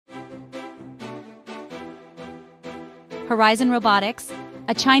Horizon Robotics,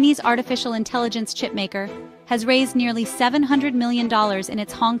 a Chinese artificial intelligence chipmaker, has raised nearly $700 million in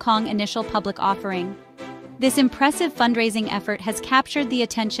its Hong Kong initial public offering. This impressive fundraising effort has captured the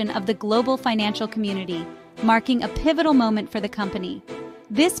attention of the global financial community, marking a pivotal moment for the company.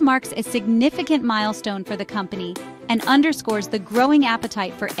 This marks a significant milestone for the company and underscores the growing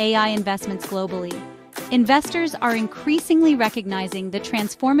appetite for AI investments globally. Investors are increasingly recognizing the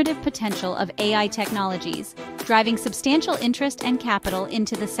transformative potential of AI technologies, driving substantial interest and capital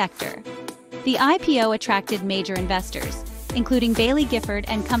into the sector. The IPO attracted major investors, including Baillie, Gifford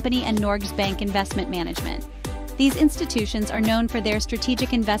and Company and Norges Bank Investment Management. These institutions are known for their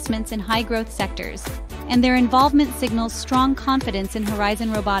strategic investments in high-growth sectors, and their involvement signals strong confidence in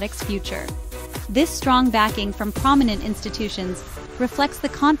Horizon Robotics' future. This strong backing from prominent institutions reflects the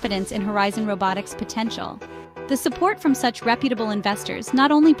confidence in Horizon Robotics' potential. The support from such reputable investors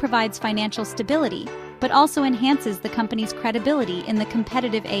not only provides financial stability, but also enhances the company's credibility in the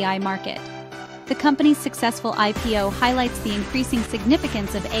competitive AI market. The company's successful IPO highlights the increasing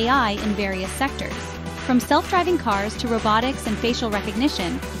significance of AI in various sectors. From self-driving cars to robotics and facial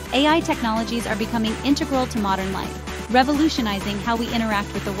recognition, AI technologies are becoming integral to modern life, revolutionizing how we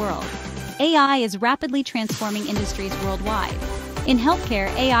interact with the world. AI is rapidly transforming industries worldwide. In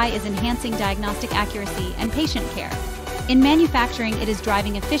healthcare, AI is enhancing diagnostic accuracy and patient care. In manufacturing, it is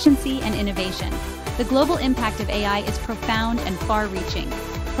driving efficiency and innovation. The global impact of AI is profound and far-reaching.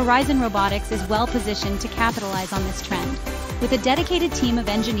 Horizon Robotics is well-positioned to capitalize on this trend. With a dedicated team of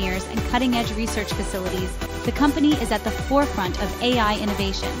engineers and cutting-edge research facilities, the company is at the forefront of AI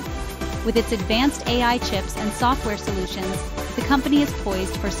innovation. With its advanced AI chips and software solutions, the company is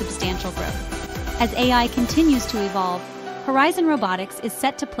poised for substantial growth. As AI continues to evolve, Horizon Robotics is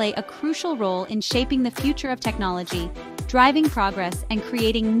set to play a crucial role in shaping the future of technology, driving progress and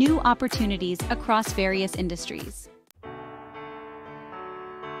creating new opportunities across various industries.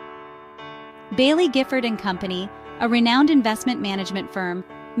 Baillie, Gifford and Company, a renowned investment management firm,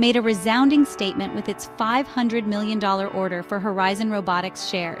 made a resounding statement with its $500 million order for Horizon Robotics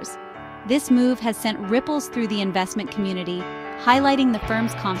shares. This move has sent ripples through the investment community, highlighting the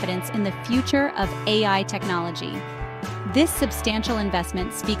firm's confidence in the future of AI technology. This substantial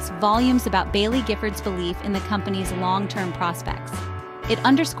investment speaks volumes about Baillie Gifford's belief in the company's long-term prospects. It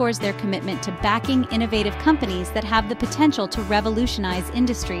underscores their commitment to backing innovative companies that have the potential to revolutionize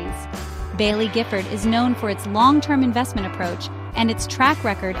industries. Baillie Gifford is known for its long-term investment approach and its track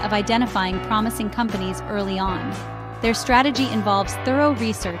record of identifying promising companies early on. Their strategy involves thorough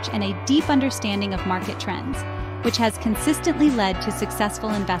research and a deep understanding of market trends, which has consistently led to successful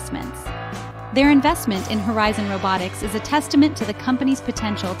investments. Their investment in Horizon Robotics is a testament to the company's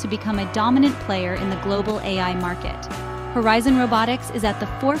potential to become a dominant player in the global AI market. Horizon Robotics is at the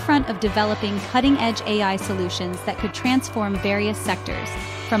forefront of developing cutting-edge AI solutions that could transform various sectors,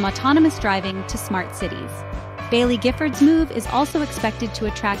 from autonomous driving to smart cities. Baillie Gifford's move is also expected to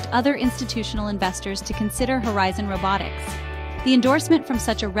attract other institutional investors to consider Horizon Robotics. The endorsement from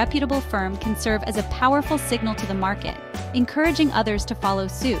such a reputable firm can serve as a powerful signal to the market, encouraging others to follow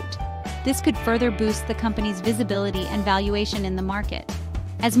suit. This could further boost the company's visibility and valuation in the market.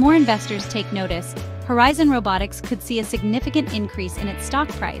 As more investors take notice, Horizon Robotics could see a significant increase in its stock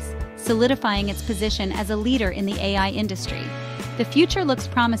price, solidifying its position as a leader in the AI industry. The future looks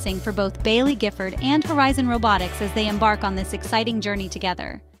promising for both Baillie Gifford and Horizon Robotics as they embark on this exciting journey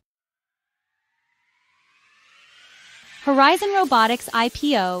together. Horizon Robotics'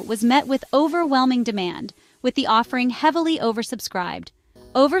 IPO was met with overwhelming demand, with the offering heavily oversubscribed.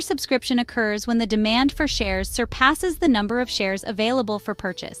 Oversubscription occurs when the demand for shares surpasses the number of shares available for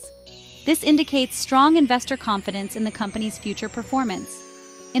purchase. This indicates strong investor confidence in the company's future performance.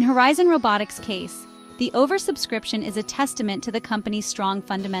 In Horizon Robotics' case, the oversubscription is a testament to the company's strong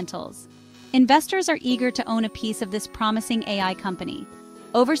fundamentals. Investors are eager to own a piece of this promising AI company.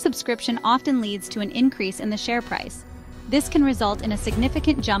 Oversubscription often leads to an increase in the share price. This can result in a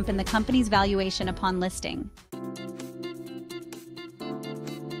significant jump in the company's valuation upon listing.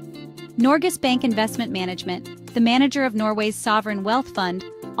 Norges Bank Investment Management, the manager of Norway's sovereign wealth fund,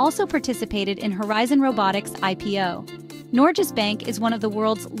 also participated in Horizon Robotics' IPO. Norges Bank is one of the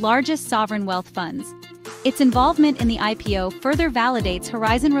world's largest sovereign wealth funds. Its involvement in the IPO further validates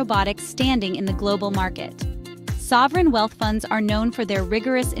Horizon Robotics' standing in the global market. Sovereign wealth funds are known for their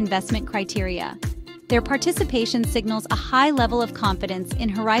rigorous investment criteria. Their participation signals a high level of confidence in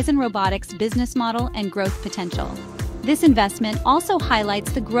Horizon Robotics' business model and growth potential. This investment also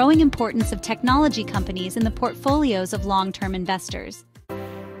highlights the growing importance of technology companies in the portfolios of long-term investors.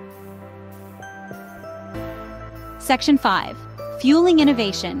 Section 5. Fueling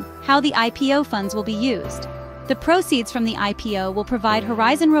Innovation: How the IPO Funds Will Be Used. The proceeds from the IPO will provide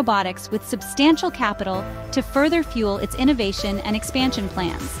Horizon Robotics with substantial capital to further fuel its innovation and expansion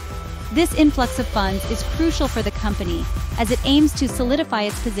plans. This influx of funds is crucial for the company as it aims to solidify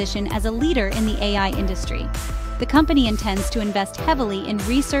its position as a leader in the AI industry. The company intends to invest heavily in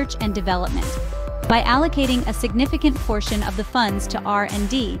research and development. By allocating a significant portion of the funds to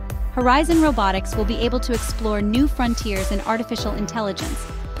R&D, Horizon Robotics will be able to explore new frontiers in artificial intelligence,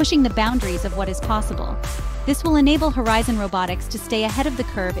 pushing the boundaries of what is possible. This will enable Horizon Robotics to stay ahead of the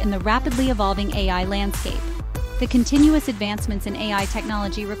curve in the rapidly evolving AI landscape. The continuous advancements in AI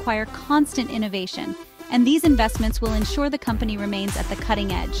technology require constant innovation, and these investments will ensure the company remains at the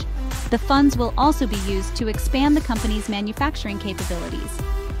cutting edge. The funds will also be used to expand the company's manufacturing capabilities.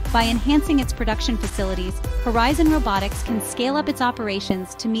 By enhancing its production facilities, Horizon Robotics can scale up its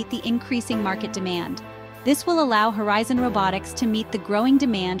operations to meet the increasing market demand. This will allow Horizon Robotics to meet the growing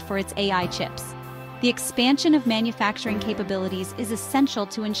demand for its AI chips. The expansion of manufacturing capabilities is essential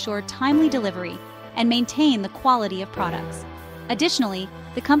to ensure timely delivery and maintain the quality of products. Additionally,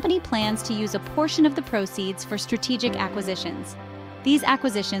 the company plans to use a portion of the proceeds for strategic acquisitions. These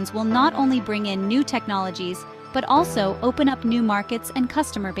acquisitions will not only bring in new technologies, but also open up new markets and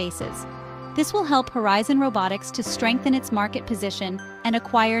customer bases. This will help Horizon Robotics to strengthen its market position and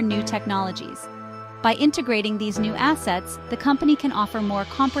acquire new technologies. By integrating these new assets, the company can offer more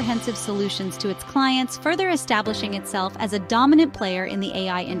comprehensive solutions to its clients, further establishing itself as a dominant player in the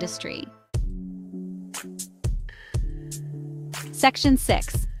AI industry. Section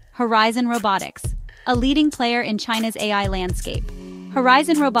 6. Horizon Robotics, a leading player in China's AI landscape.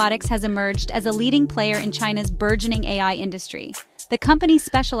 Horizon Robotics has emerged as a leading player in China's burgeoning AI industry. The company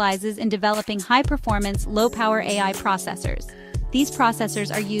specializes in developing high-performance, low-power AI processors. These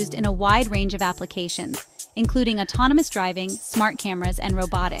processors are used in a wide range of applications, including autonomous driving, smart cameras, and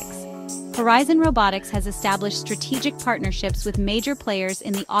robotics. Horizon Robotics has established strategic partnerships with major players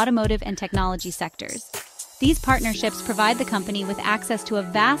in the automotive and technology sectors. These partnerships provide the company with access to a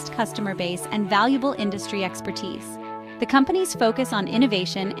vast customer base and valuable industry expertise. The company's focus on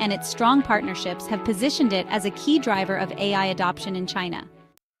innovation and its strong partnerships have positioned it as a key driver of AI adoption in China.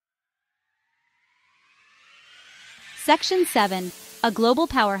 Section 7. A global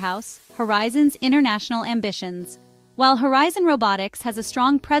powerhouse, Horizon's international ambitions. While Horizon Robotics has a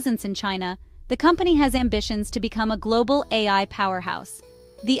strong presence in China, the company has ambitions to become a global AI powerhouse.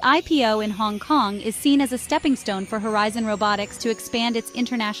 The IPO in Hong Kong is seen as a stepping stone for Horizon Robotics to expand its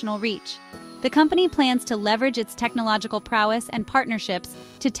international reach. The company plans to leverage its technological prowess and partnerships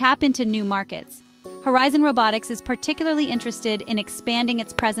to tap into new markets. Horizon Robotics is particularly interested in expanding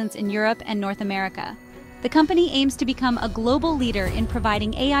its presence in Europe and North America. The company aims to become a global leader in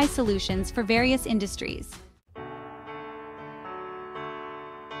providing AI solutions for various industries.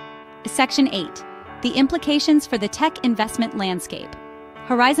 Section 8. The implications for the tech investment landscape.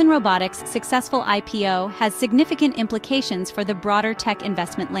 Horizon Robotics' successful IPO has significant implications for the broader tech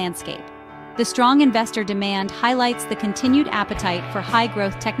investment landscape. The strong investor demand highlights the continued appetite for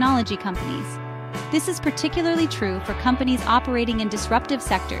high-growth technology companies. This is particularly true for companies operating in disruptive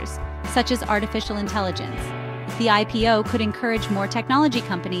sectors, such as artificial intelligence. The IPO could encourage more technology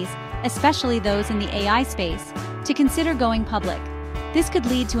companies, especially those in the AI space, to consider going public. This could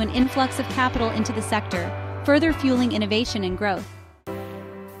lead to an influx of capital into the sector, further fueling innovation and growth.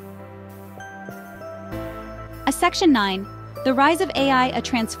 Section 9. The rise of AI, a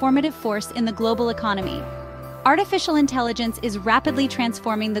transformative force in the global economy. Artificial intelligence is rapidly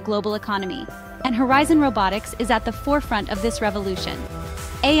transforming the global economy, and Horizon Robotics is at the forefront of this revolution.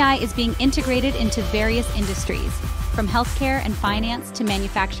 AI is being integrated into various industries, from healthcare and finance to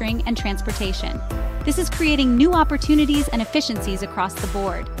manufacturing and transportation. This is creating new opportunities and efficiencies across the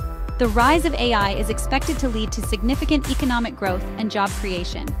board. The rise of AI is expected to lead to significant economic growth and job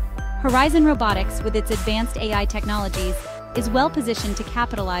creation. Horizon Robotics, with its advanced AI technologies, is well positioned to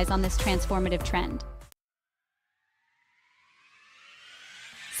capitalize on this transformative trend.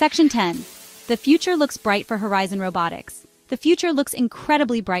 Section 10. The future looks bright for Horizon Robotics. The future looks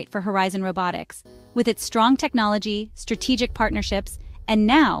incredibly bright for Horizon Robotics. With its strong technology, strategic partnerships, and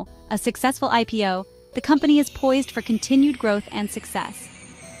now a successful IPO, the company is poised for continued growth and success.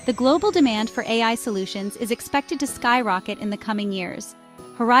 The global demand for AI solutions is expected to skyrocket in the coming years.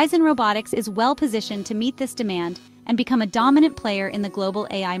 Horizon Robotics is well positioned to meet this demand and become a dominant player in the global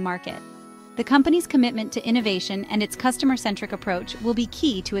AI market. The company's commitment to innovation and its customer-centric approach will be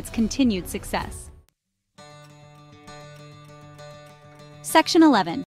key to its continued success. Section 11.